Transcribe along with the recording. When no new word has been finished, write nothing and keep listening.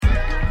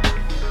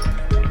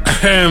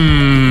We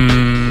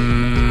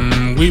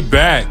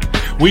back.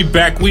 We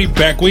back. We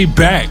back. We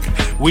back.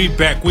 We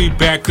back. We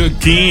back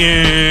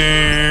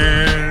again.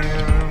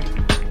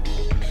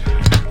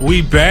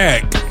 We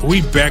back.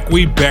 We back.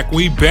 We back.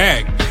 We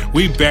back.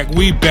 We back.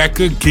 We back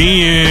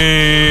again.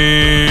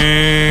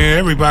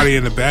 Everybody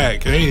in the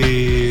back.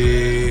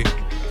 Hey.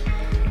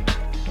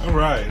 All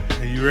right.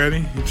 Are you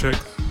ready? You check.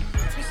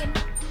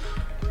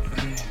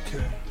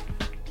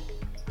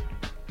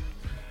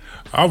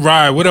 All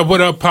right, what up,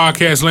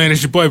 podcast land?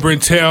 It's your boy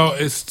Brentel.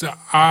 It's the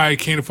I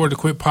Can't Afford to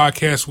Quit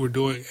podcast. We're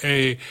doing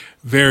a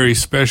very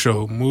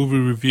special movie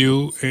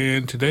review,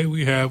 and today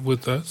we have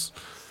with us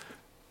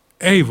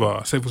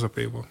Ava. Say what's up,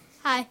 Ava.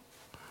 Hi.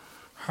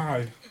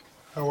 Hi.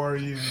 How are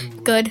you?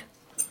 Good.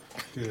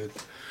 Good.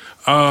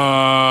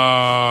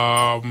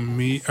 Ava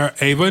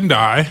and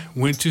I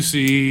went to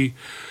see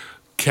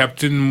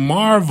Captain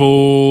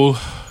Marvel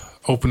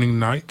opening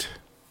night,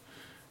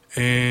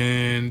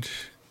 and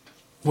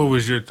what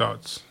was your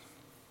thoughts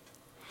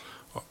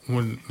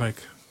when, like,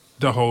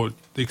 the whole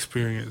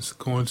experience,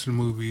 going to the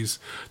movies,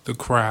 the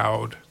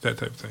crowd, that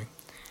type of thing?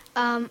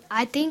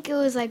 I think it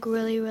was, like,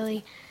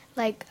 really,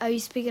 like, are you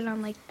speaking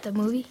on, like, the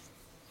movie?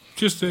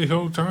 Just the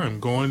whole time,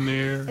 going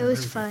there. It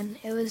was fun.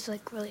 It was,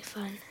 like, really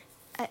fun.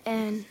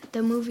 And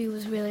the movie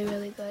was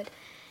really good.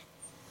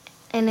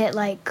 And it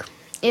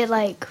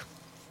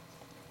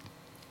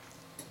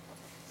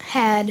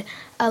had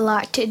a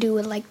lot to do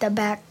with, like, the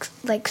back,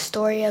 like,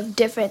 story of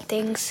different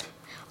things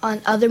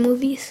on other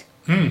movies.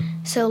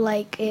 So,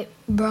 like, it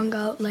brought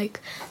out, like,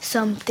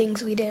 some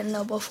things we didn't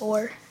know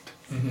before.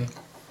 Mm-hmm.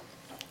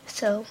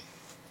 So,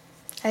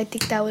 I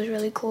think that was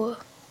really cool.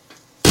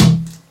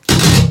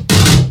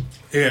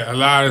 Yeah, a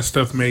lot of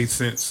stuff made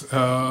sense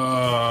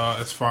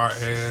as far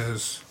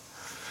as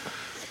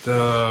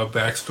the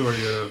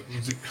backstory of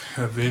the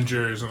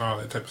Avengers and all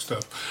that type of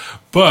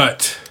stuff.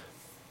 But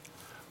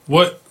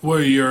what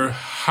were your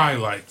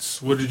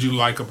highlights? What did you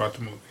like about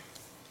the movie?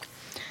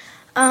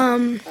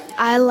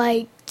 I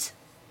liked,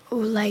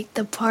 like,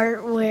 the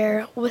part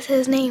where, what's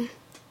his name?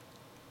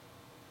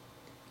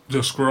 The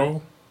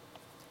Skrull?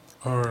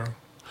 Or,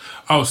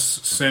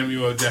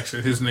 Samuel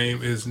Jackson. His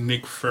name is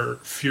Nick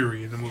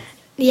Fury in the movie.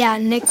 Yeah,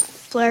 Nick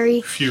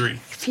Fury. Fury.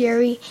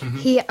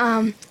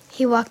 Mm-hmm.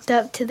 He walked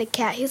up to the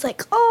cat. He's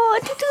like, "Oh,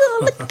 look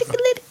at the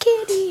little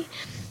kitty."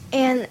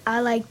 And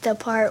I liked the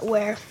part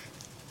where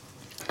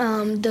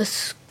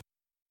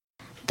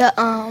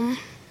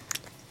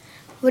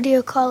what do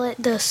you call it?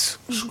 The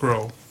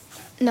Skrull.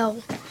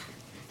 No.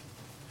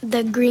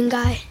 The green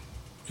guy.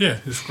 Yeah,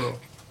 the Skrull.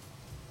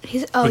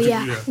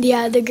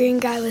 Yeah, the green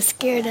guy was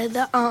scared of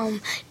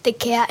the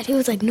cat. He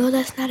was like, "No,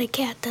 that's not a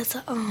cat. That's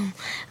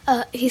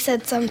a he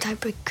said some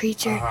type of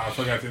creature." I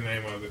forgot the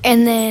name of it.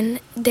 And then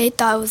they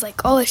thought it was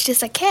like, "Oh, it's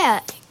just a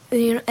cat."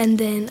 You know, and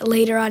then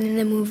later on in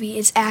the movie,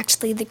 it's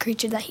actually the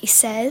creature that he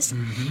says,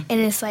 and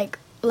it's like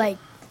an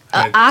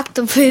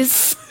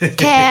octopus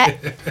cat.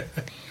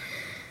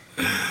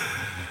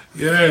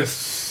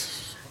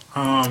 Yes.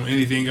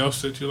 Anything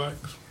else that you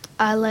liked?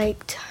 I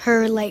liked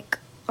her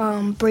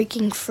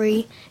breaking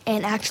free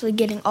and actually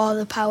getting all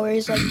the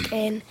powers, like,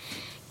 and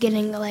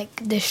getting, like,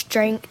 the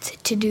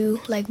strength to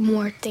do, like,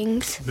 more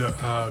things. The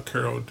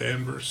Carol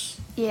Danvers.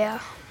 Yeah.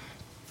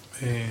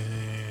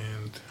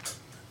 And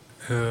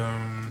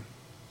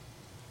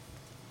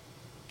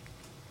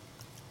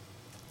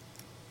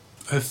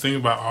let's think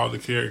about all the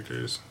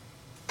characters.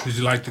 Did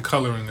you like the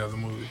coloring of the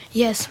movie?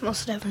 Yes,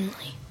 most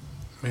definitely.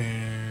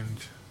 And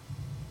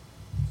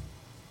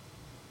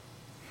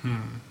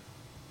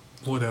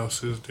what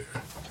else is there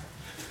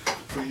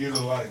for you to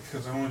like?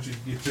 Because I want you to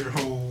get your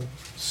whole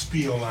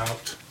spiel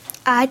out.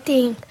 I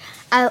think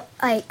I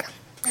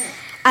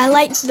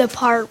liked the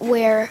part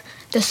where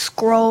the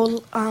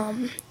Skrull,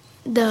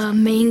 the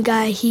main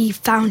guy, he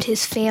found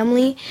his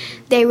family.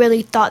 They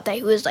really thought that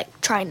he was, like,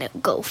 trying to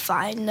go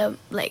find the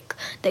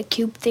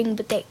cube thing,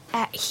 but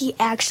he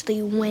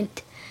actually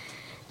went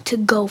to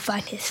go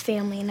find his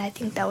family, and I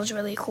think that was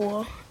really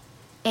cool.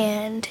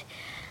 And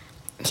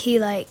he,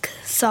 like,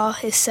 saw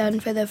his son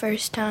for the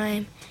first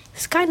time.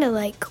 He's kind of,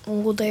 like,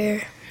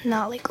 older,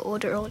 not, like,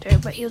 older,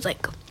 but he was,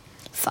 like,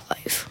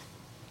 5.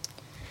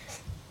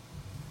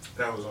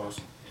 That was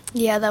awesome.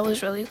 Yeah, that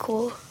was really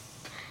cool.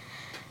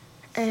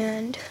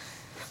 And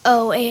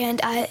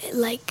I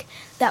like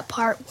that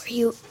part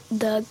where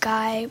the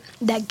guy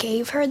that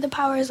gave her the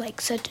powers,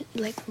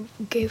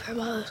 gave her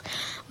powers,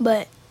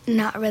 but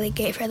not really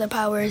gave her the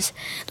powers.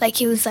 Like,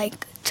 he was,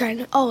 like,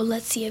 trying to,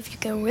 let's see if you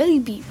can really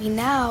beat me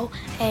now.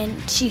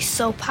 And she's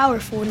so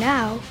powerful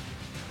now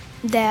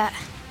that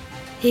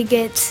he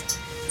gets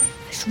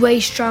way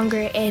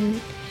stronger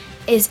and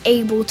is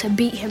able to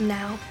beat him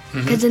now.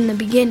 Because in the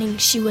beginning,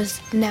 she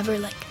was never,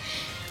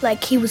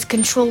 like, he was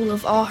control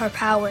of all her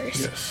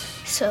powers. Yes.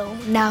 So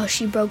now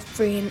she broke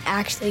free and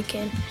actually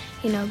can,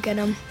 get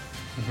him.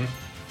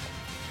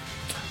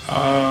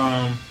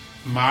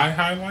 My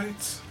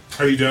highlights?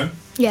 Are you done?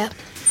 Yeah.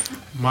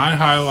 My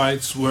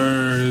highlights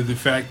were the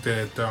fact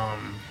that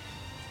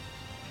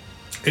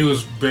it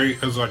was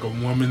like a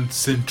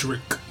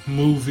woman-centric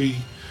movie.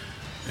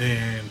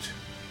 and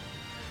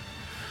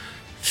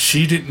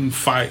she didn't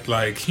fight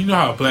like, you know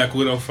how Black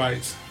Widow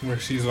fights, where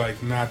she's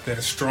like not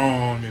that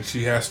strong and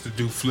she has to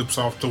do flips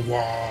off the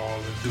wall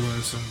and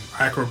doing some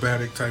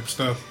acrobatic type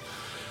stuff.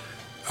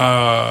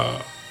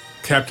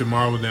 Captain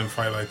Marvel didn't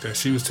fight like that.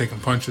 She was taking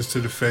punches to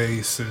the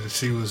face and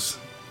she was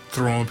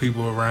throwing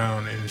people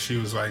around, and she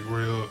was like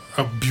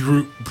a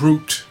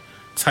brute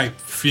type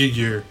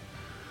figure,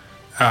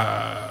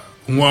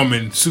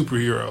 woman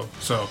superhero.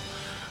 So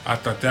I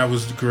thought that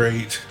was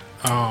great.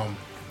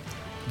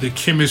 The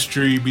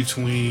chemistry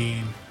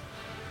between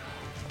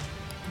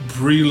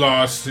Brie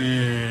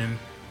Larson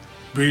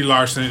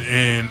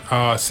and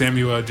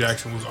Samuel L.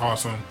 Jackson was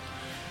awesome,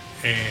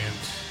 and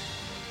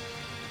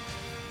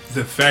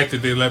the fact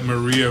that they let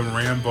Maria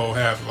Rambeau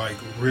have like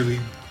really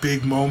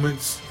big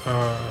moments.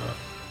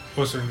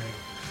 What's her name?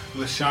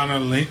 Lashana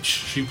Lynch.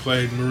 She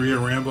played Maria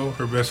Rambeau,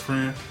 her best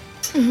friend,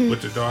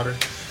 with the daughter.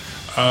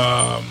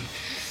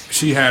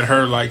 She had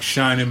her like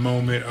shining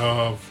moment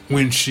of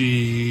when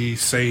she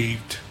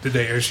saved the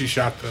day, or she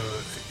shot the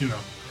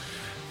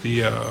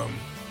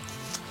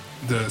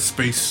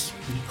space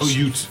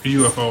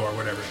UFO or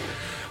whatever.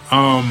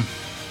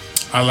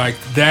 I like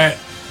that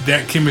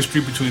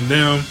chemistry between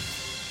them,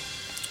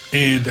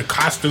 and the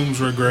costumes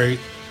were great,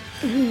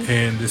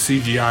 and the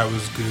CGI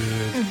was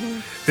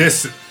good.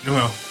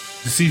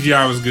 The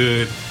CGI was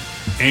good,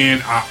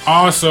 and I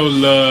also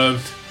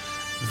loved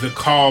the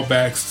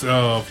callbacks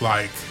of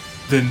like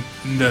the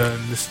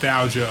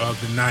nostalgia of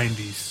the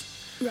 90s,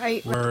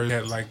 Right. where it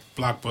had like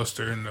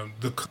Blockbuster and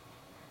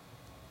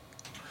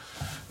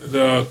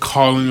the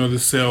calling of the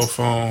cell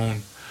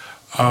phone.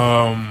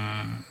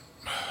 I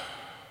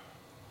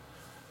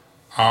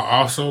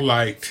also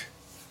liked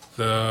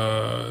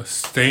the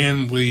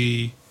Stan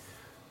Lee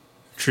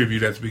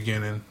tribute at the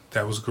beginning.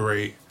 That was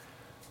great.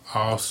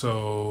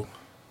 Also,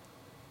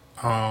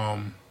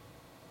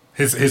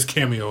 his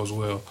cameo as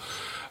well.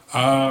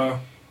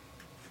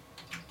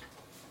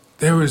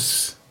 There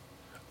was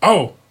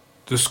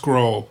the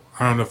Scroll.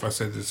 I don't know if I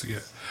said this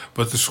yet,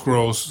 but the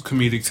Scroll's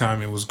comedic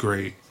timing was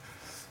great.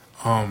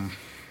 I'm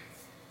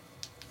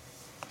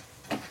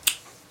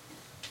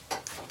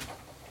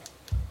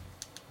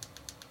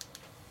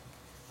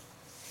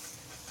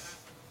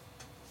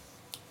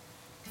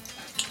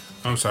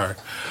sorry.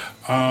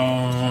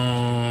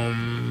 I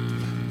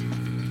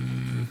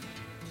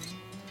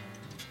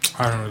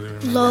don't really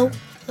remember. Low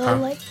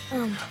light.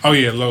 Oh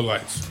yeah, low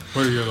lights.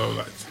 What are your low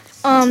lights?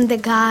 The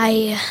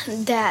guy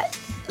that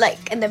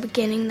like in the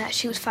beginning that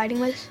she was fighting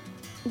with,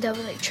 that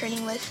was like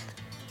training with.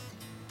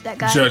 That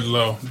guy. Judd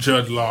Law.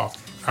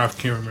 I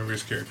can't remember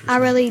his character. I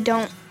really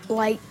don't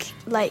like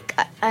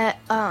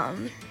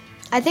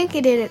I think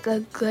he did a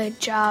good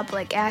job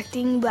like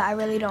acting, but I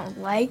really don't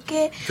like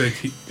it.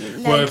 If you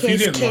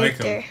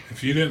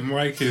didn't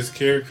like his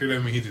character,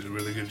 that means he did a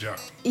really good job.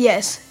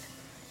 Yes.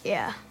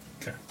 Yeah.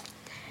 Okay.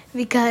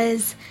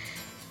 Because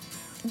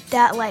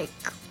that like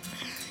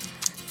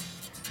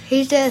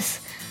he just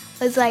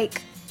was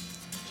like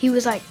he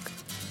was like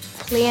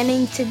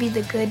planning to be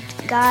the good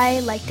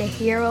guy, like the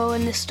hero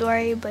in the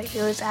story, but he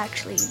was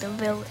actually the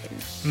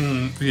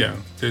villain. Yeah,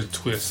 there's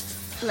twists.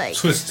 Like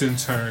twists and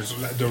turns.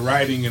 The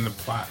writing and the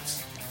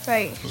plots.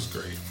 Right. Was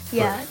great.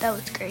 Yeah, but that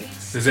was great.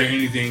 Is there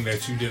anything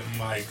that you didn't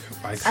like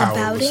how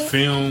about it was it?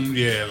 filmed?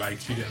 Yeah,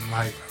 like you didn't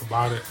like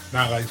about it?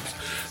 Not like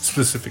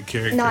specific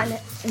characters.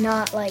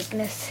 Not like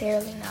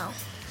necessarily, no.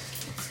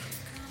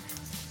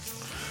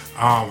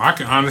 I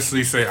can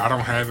honestly say I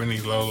don't have any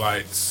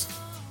lowlights.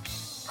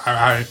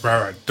 I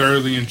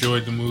thoroughly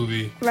enjoyed the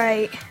movie.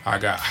 Right. I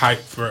got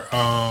hyped for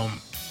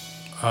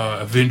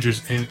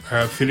Avengers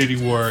Infinity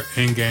War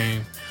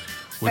Endgame,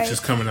 which is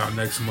coming out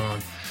next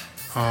month.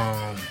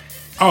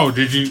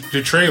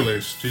 The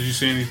trailers? Did you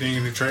see anything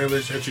in the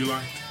trailers that you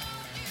liked?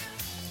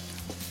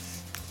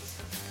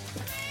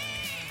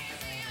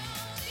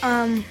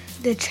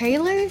 The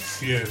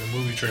trailers? Yeah, the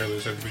movie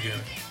trailers at the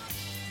beginning.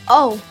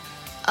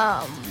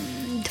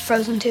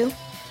 Frozen 2.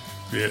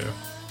 Yeah,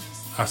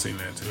 I seen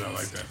that too. I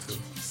like that too.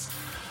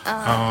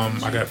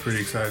 I got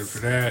pretty excited for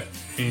that.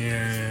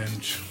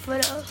 And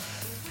what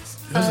else?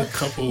 There's a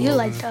couple. You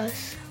liked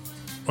Us.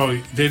 Oh,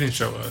 they didn't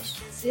show Us.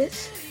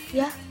 This?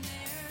 Yeah.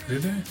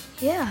 Did they?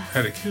 Yeah.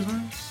 Had a kiss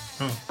on?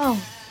 Oh,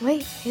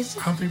 wait. Is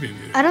it? I don't think they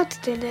did. I don't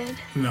think they did.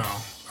 No.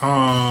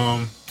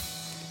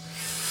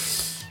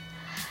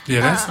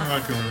 Yeah, that's all I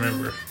can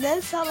remember.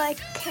 That's all I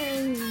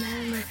can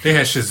remember. They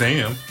had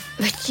Shazam.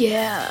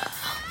 Yeah.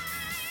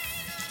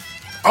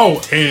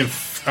 Oh, and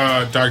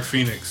Dark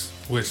Phoenix,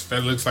 which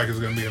that looks like it's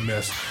going to be a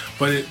mess.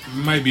 But it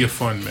might be a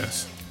fun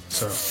mess.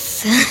 So,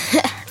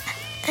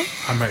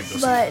 I might go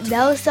see But it.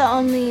 that was the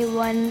only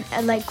one,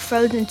 like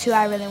Frozen 2,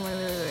 I really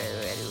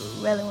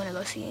want to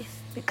go see.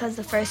 Because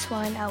the first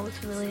one I was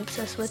really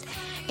obsessed with.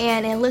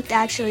 And it looked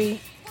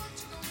actually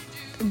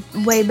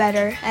way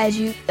better as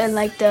you,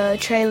 like the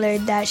trailer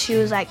that she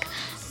was like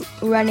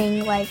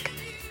running like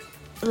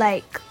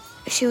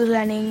she was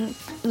running,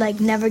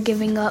 like never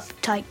giving up,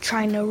 like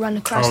trying to run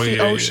across the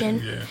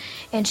ocean. Yeah.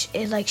 And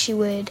she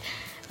would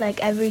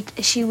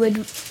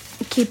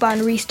keep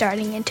on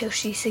restarting until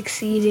she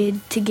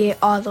succeeded to get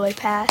all the way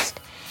past.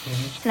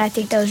 And I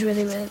think that was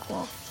really, really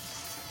cool.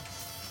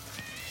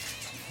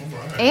 All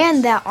right.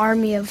 And that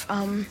army of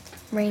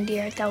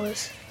reindeer, that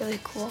was really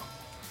cool.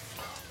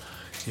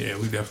 Yeah,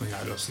 we definitely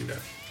gotta go see that.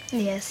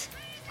 Yes.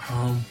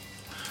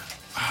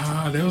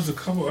 There was a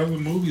couple other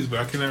movies, but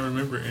I cannot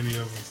remember any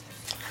of them.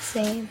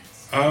 Same.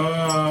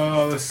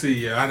 Let's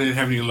see. Yeah, I didn't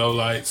have any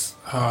lowlights.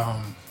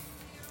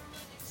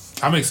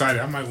 I'm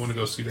excited. I might want to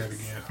go see that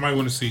again. I might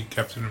want to see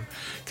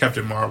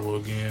Captain Marvel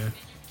again.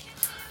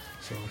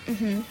 So.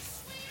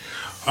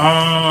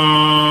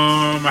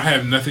 I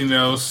have nothing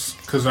else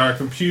because our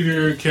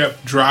computer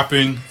kept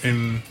dropping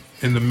in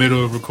the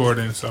middle of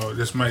recording, so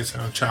this might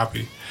sound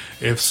choppy.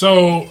 If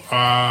so,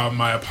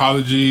 my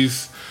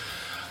apologies.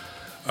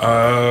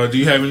 Do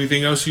you have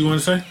anything else you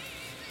want to say?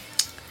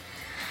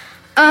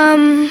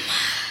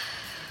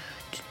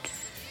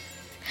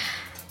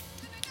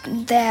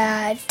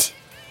 That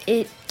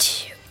it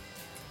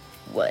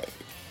was,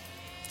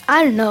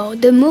 I don't know,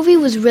 the movie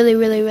was really,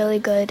 really, really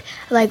good.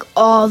 Like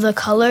all the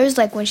colors,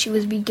 like when she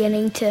was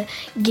beginning to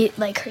get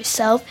like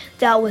herself,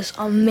 that was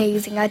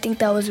amazing. I think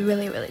that was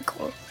really, really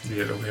cool.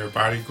 Yeah, the way her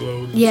body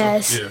glowed.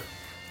 Yes.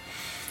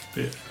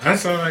 Yeah,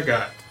 that's all I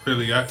got.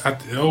 Really,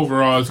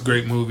 overall, it's a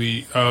great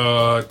movie.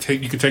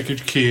 You can take your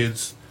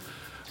kids.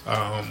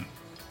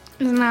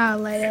 Not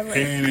like that, like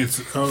and it's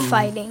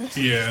fighting.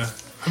 Yeah,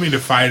 I mean the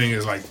fighting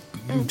is like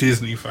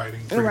Disney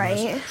fighting, pretty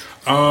right?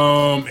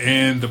 much.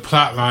 And the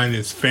plot line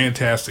is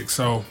fantastic.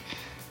 So,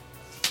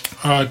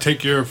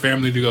 take your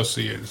family to go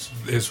see it.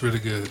 It's really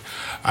good.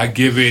 I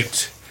give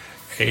it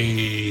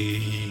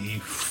a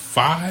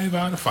 5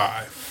 out of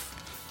 5.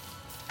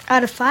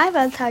 Out of 5,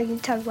 I thought you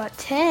talked about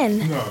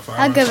 10. No, 5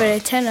 I'll give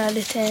it a 10 out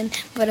of 10,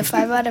 but a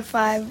 5 out of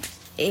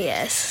 5,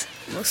 yes,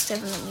 most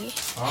definitely.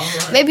 All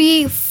right.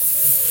 Maybe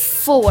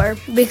 4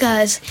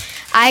 because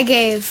I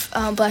gave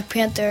Black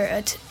Panther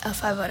a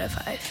 5 out of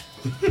 5.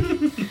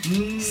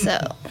 So,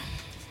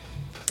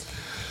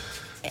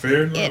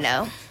 fair enough. You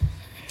know,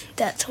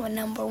 that's my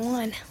number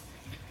 1.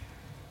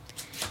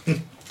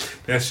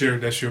 That's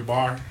your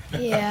bar.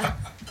 Yeah.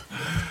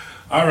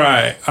 All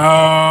right.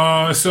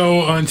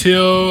 So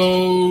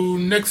until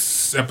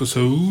next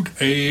episode,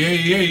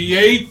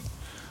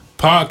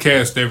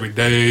 podcast every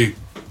day.